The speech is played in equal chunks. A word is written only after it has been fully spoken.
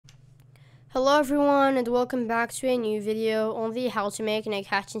Hello everyone and welcome back to a new video on the How to Make an Egg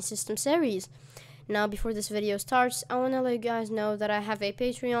Hatching System series. Now before this video starts, I want to let you guys know that I have a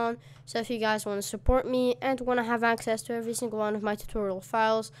Patreon, so if you guys want to support me and want to have access to every single one of my tutorial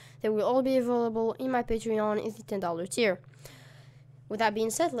files, they will all be available in my Patreon in the $10 tier. With that being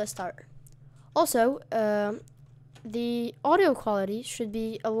said, let's start. Also, the audio quality should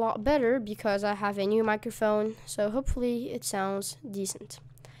be a lot better because I have a new microphone, so hopefully it sounds decent.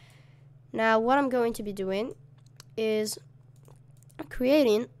 Now what I'm going to be doing is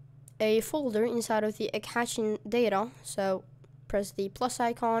creating a folder inside of the egg hatching data. So press the plus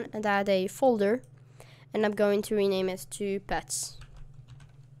icon and add a folder, and I'm going to rename it to pets.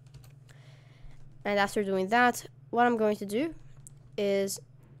 And after doing that, what I'm going to do is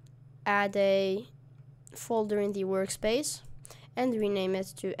add a folder in the workspace and rename it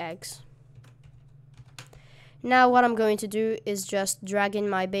to eggs. Now what I'm going to do is just drag in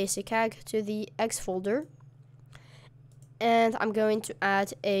my basic egg to the eggs folder, and I'm going to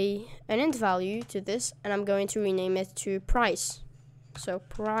add an int value to this, and I'm going to rename it to price. So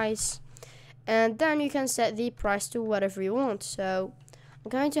price, and then you can set the price to whatever you want. So I'm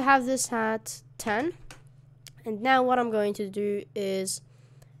going to have this at 10, and now what I'm going to do is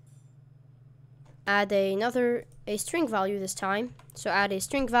add a string value this time. So add a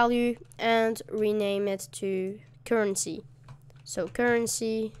string value and rename it to currency. So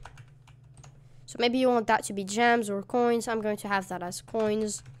currency. So maybe you want that to be gems or coins. I'm going to have that as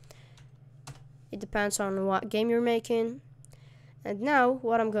coins. It depends on what game you're making. And now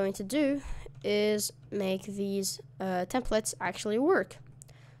what I'm going to do is make these templates actually work.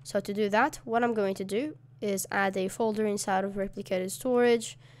 So to do that, what I'm going to do is add a folder inside of replicated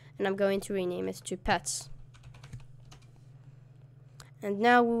storage, and I'm going to rename it to pets. And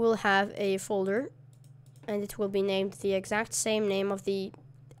now we will have a folder, and it will be named the exact same name of the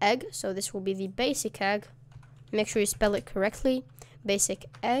egg. So this will be the basic egg. Make sure you spell it correctly, basic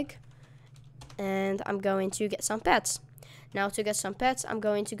egg. And I'm going to get some pets. Now to get some pets, I'm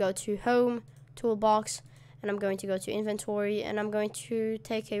going to go to home, toolbox, and I'm going to go to inventory, and I'm going to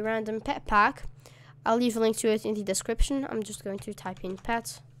take a random pet pack. I'll leave a link to it in the description. I'm just going to type in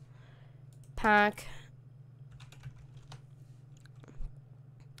pet pack,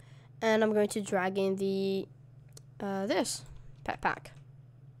 and I'm going to drag in the this pet pack.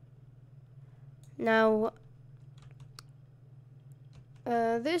 Now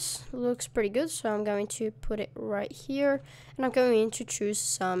this looks pretty good, so I'm going to put it right here, and I'm going to choose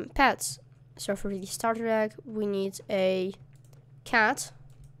some pets. So for the starter egg, we need a cat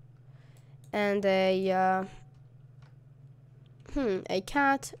and a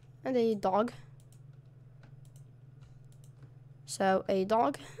cat and a dog. So a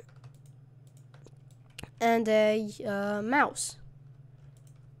dog and a mouse.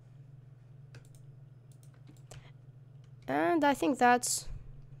 And I think that's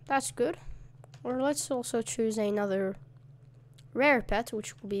good. Or let's also choose another rare pet,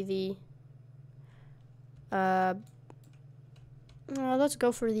 which will be the let's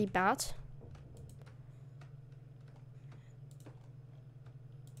go for the bat.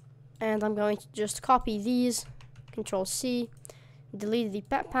 And I'm going to just copy these, Control C, delete the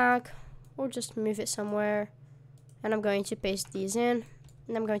pet pack, or just move it somewhere, and I'm going to paste these in,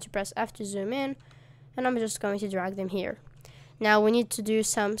 and I'm going to press F to zoom in, and I'm just going to drag them here. Now we need to do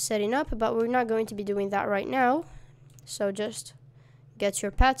some setting up, but we're not going to be doing that right now. So just get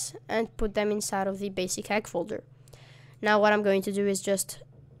your pets and put them inside of the basic egg folder. Now what I'm going to do is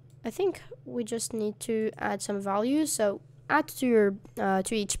I think we just need to add some values. So add to your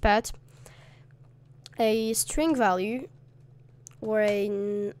to each pet a string value or a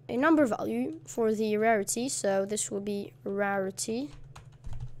number value for the rarity. So this will be rarity,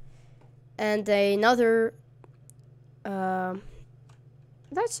 and another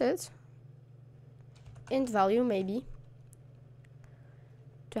that's it, int value maybe,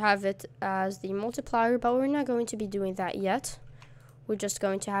 to have it as the multiplier, but we're not going to be doing that yet. We're just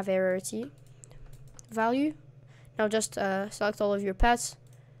going to have a rarity value. Now just select all of your pets,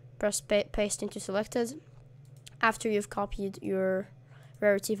 press paste into selected after you've copied your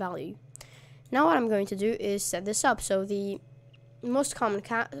rarity value. Now what I'm going to do is set this up. So the most common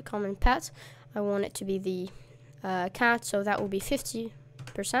pet, I want it to be the cat, so that will be 50%.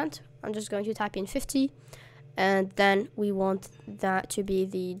 I'm just going to type in 50, and then we want that to be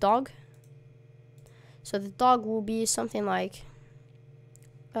the dog. So the dog will be something like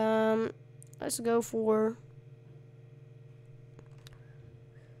let's go for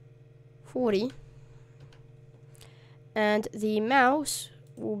 40, and the mouse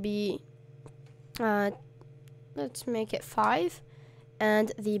will be let's make it 5,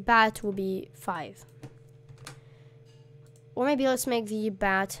 and the bat will be 5. Or maybe let's make the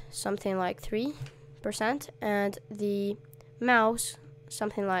bat something like 3%, and the mouse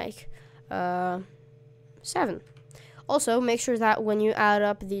something like 7. Also, make sure that when you add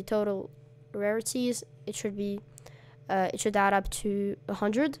up the total rarities, it should add up to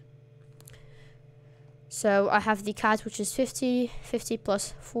 100. So I have the cat, which is 50. 50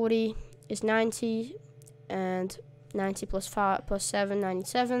 plus 40 is 90, and 90 plus 5 plus 7,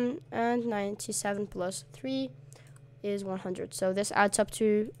 97, and 97 plus 3 is 100. So this adds up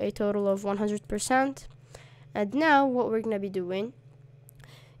to a total of 100%. And now what we're gonna be doing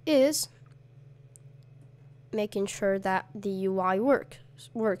is making sure that the UI works.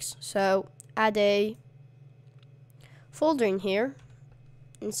 So add a folder in here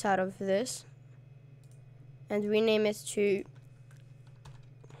inside of this and rename it to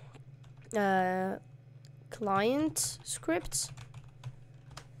client scripts,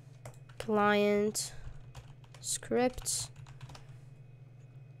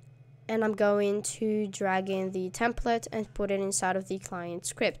 and I'm going to drag in the template and put it inside of the client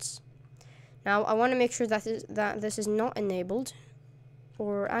scripts. Now I want to make sure that this is not enabled,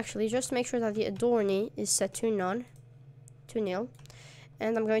 or actually just make sure that the adornee is set to nil,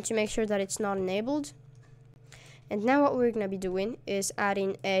 and I'm going to make sure that it's not enabled. And now what we're going to be doing is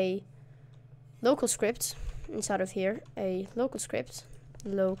adding a local script inside of here, a local script,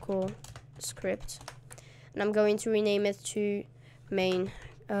 and I'm going to rename it to main,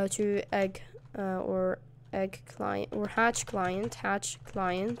 to egg client, or hatch client,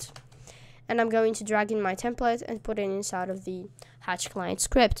 and I'm going to drag in my template and put it inside of the hatch client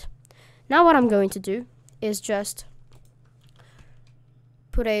script. Now what I'm going to do is just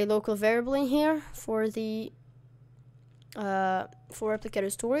put a local variable in here for the for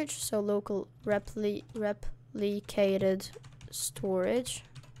replicated storage. So local replicated storage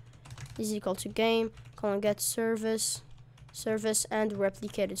is equal to game get service and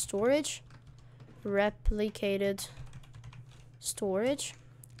replicated storage,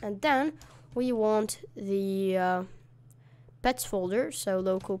 and then we want the pets folder. So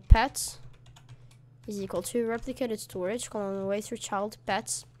local pets is equal to replicated storage waiter child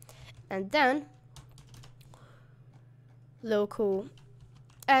pets, and then local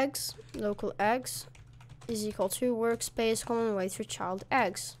eggs is equal to workspace waiter child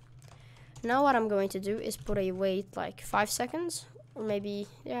eggs. Now what I'm going to do is put a wait like 5 seconds, or maybe,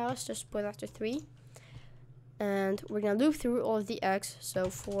 yeah, let's just put after 3. And we're gonna loop through all of the eggs. So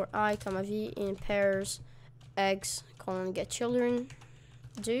for I, v in pairs, eggs, get children,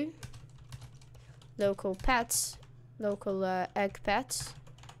 do. Local pets, local egg pets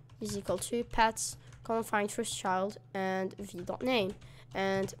is equal to pets, find first child, and v.name.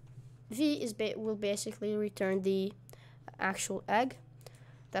 And v will basically return the actual egg.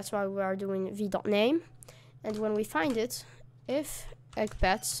 That's why we are doing v.name. And when we find it, if egg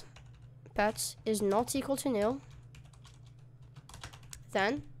pets is not equal to nil,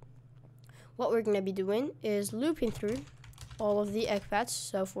 then what we're going to be doing is looping through all of the egg pets.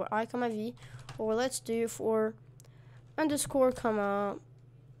 So for I, v, or let's do for underscore,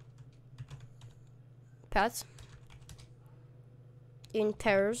 pet in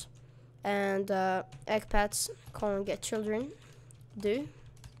pairs, and egg pets, get children, do.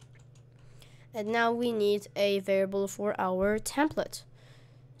 And now we need a variable for our template.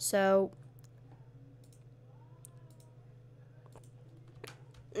 So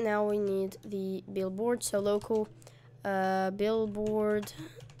now we need the billboard. So local billboard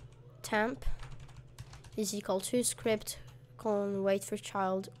temp is equal to script wait for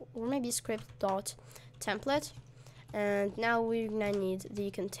child, or maybe script dot template. And now we're gonna need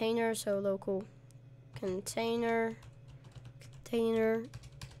the container. So local container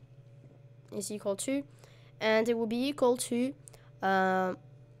is equal to, and it will be equal to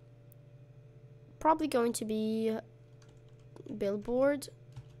probably going to be billboard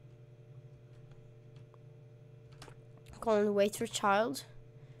wait for child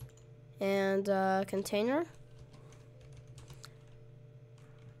and container.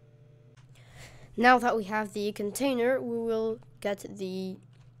 Now that we have the container, we will get the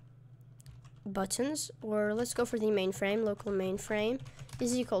buttons, or let's go for the mainframe. Local mainframe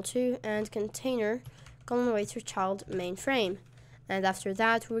is equal to, and container wait for child mainframe. And after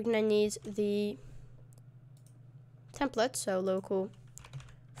that, we're gonna need the template. So local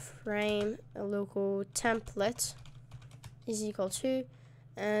frame, local template is equal to,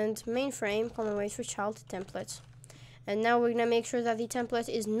 and mainframe wait for child template. And now we're gonna make sure that the template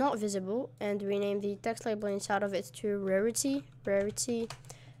is not visible, and rename the text label inside of it to rarity.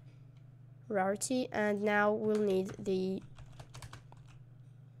 And now we'll need the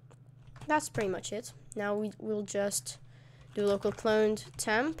that's pretty much it. Now we'll just do local cloned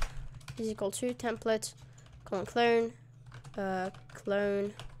temp is equal to template clone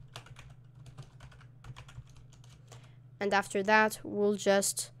clone, and after that we'll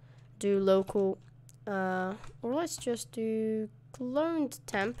just do local or let's just do cloned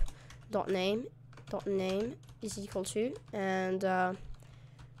temp dot name is equal to, and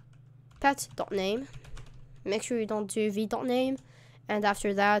pet dot name. Make sure you don't do v dot name, and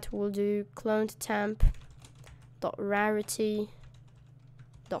after that we'll do cloned temp dot rarity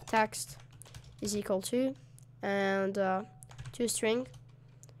dot text is equal to, and to string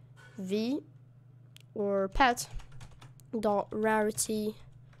v or pet dot rarity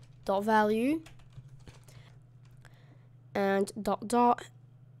dot value and dot dot,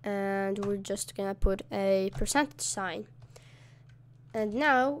 and we're just gonna put a percentage sign. And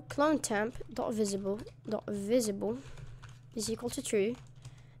now clone temp dot visible is equal to true,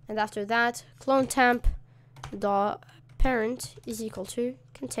 and after that clone temp dot parent is equal to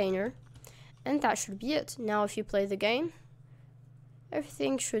container, and that should be it. Now if you play the game,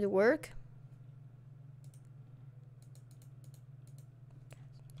 everything should work.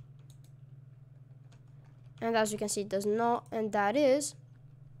 And as you can see, it does not, and that is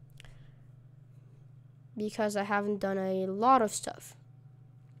because I haven't done a lot of stuff.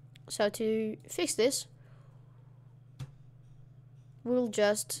 So to fix this, we'll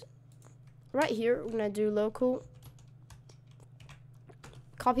just, right here, we're gonna do local,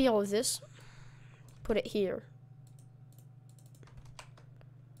 copy all of this, put it here,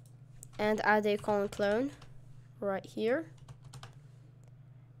 and add a colon clone right here.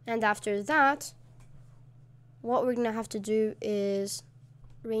 And after that, what we're gonna have to do is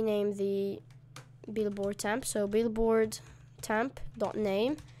rename the billboard temp. So billboard temp dot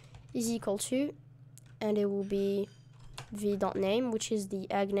name is equal to, and it will be v dot name, which is the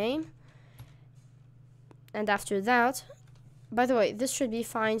egg name. And after that, by the way, this should be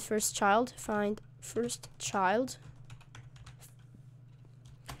find first child.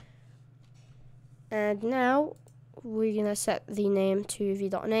 And now we're gonna set the name to v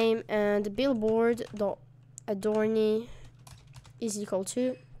dot name, and billboard dot adorney is equal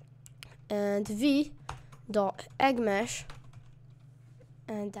to, and v dot egg mesh,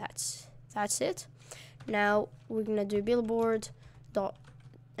 and that's it. Now we're gonna do billboard dot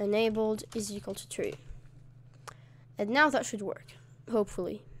enabled is equal to true, and now that should work,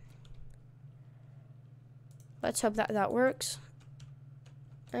 hopefully. Let's hope that that works.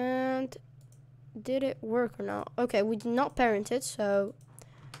 And did it work or not? Okay, we did not parent it, so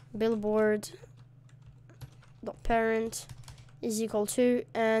billboard dot parent is equal to,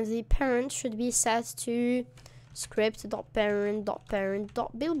 and the parent should be set to script dot parent dot parent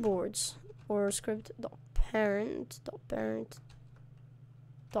dot billboards, or script dot parent dot parent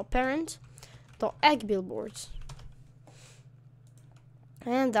dot parent dot egg billboards.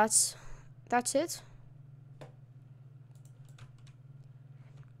 And that's it.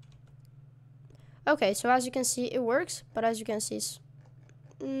 Okay, so as you can see, it works, but as you can see, it's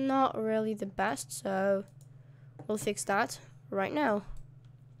not really the best, so we'll fix that right now.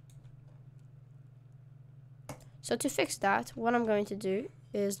 So to fix that, what I'm going to do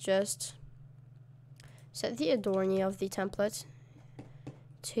is just set the adorney of the template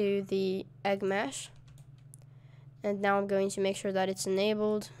to the egg mesh, and now I'm going to make sure that it's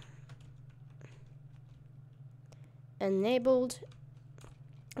enabled,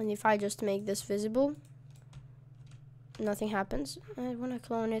 and if I just make this visible, nothing happens. And when I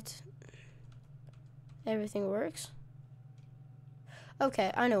clone it, everything works. Okay,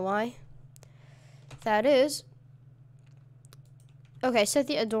 I know why. That is, okay, set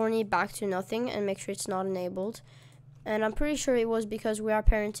the adorney back to nothing and make sure it's not enabled. And I'm pretty sure it was because we are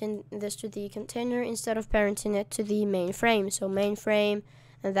parenting this to the container instead of parenting it to the main frame. So main frame,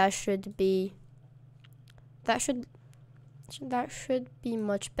 and that should be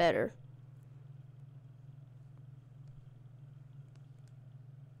much better.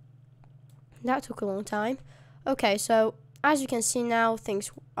 That took a long time. Okay, so as you can see now,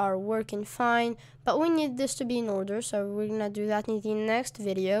 things are working fine, but we need this to be in order, so we're gonna do that in the next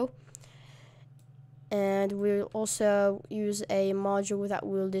video. And we'll also use a module that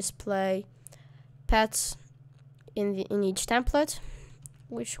will display pets in each template,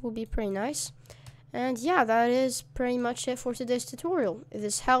 which will be pretty nice. And yeah, that is pretty much it for today's tutorial. If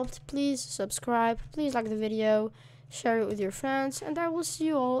this helped, please subscribe, please like the video, share it with your friends, and I will see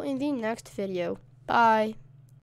you all in the next video. Bye!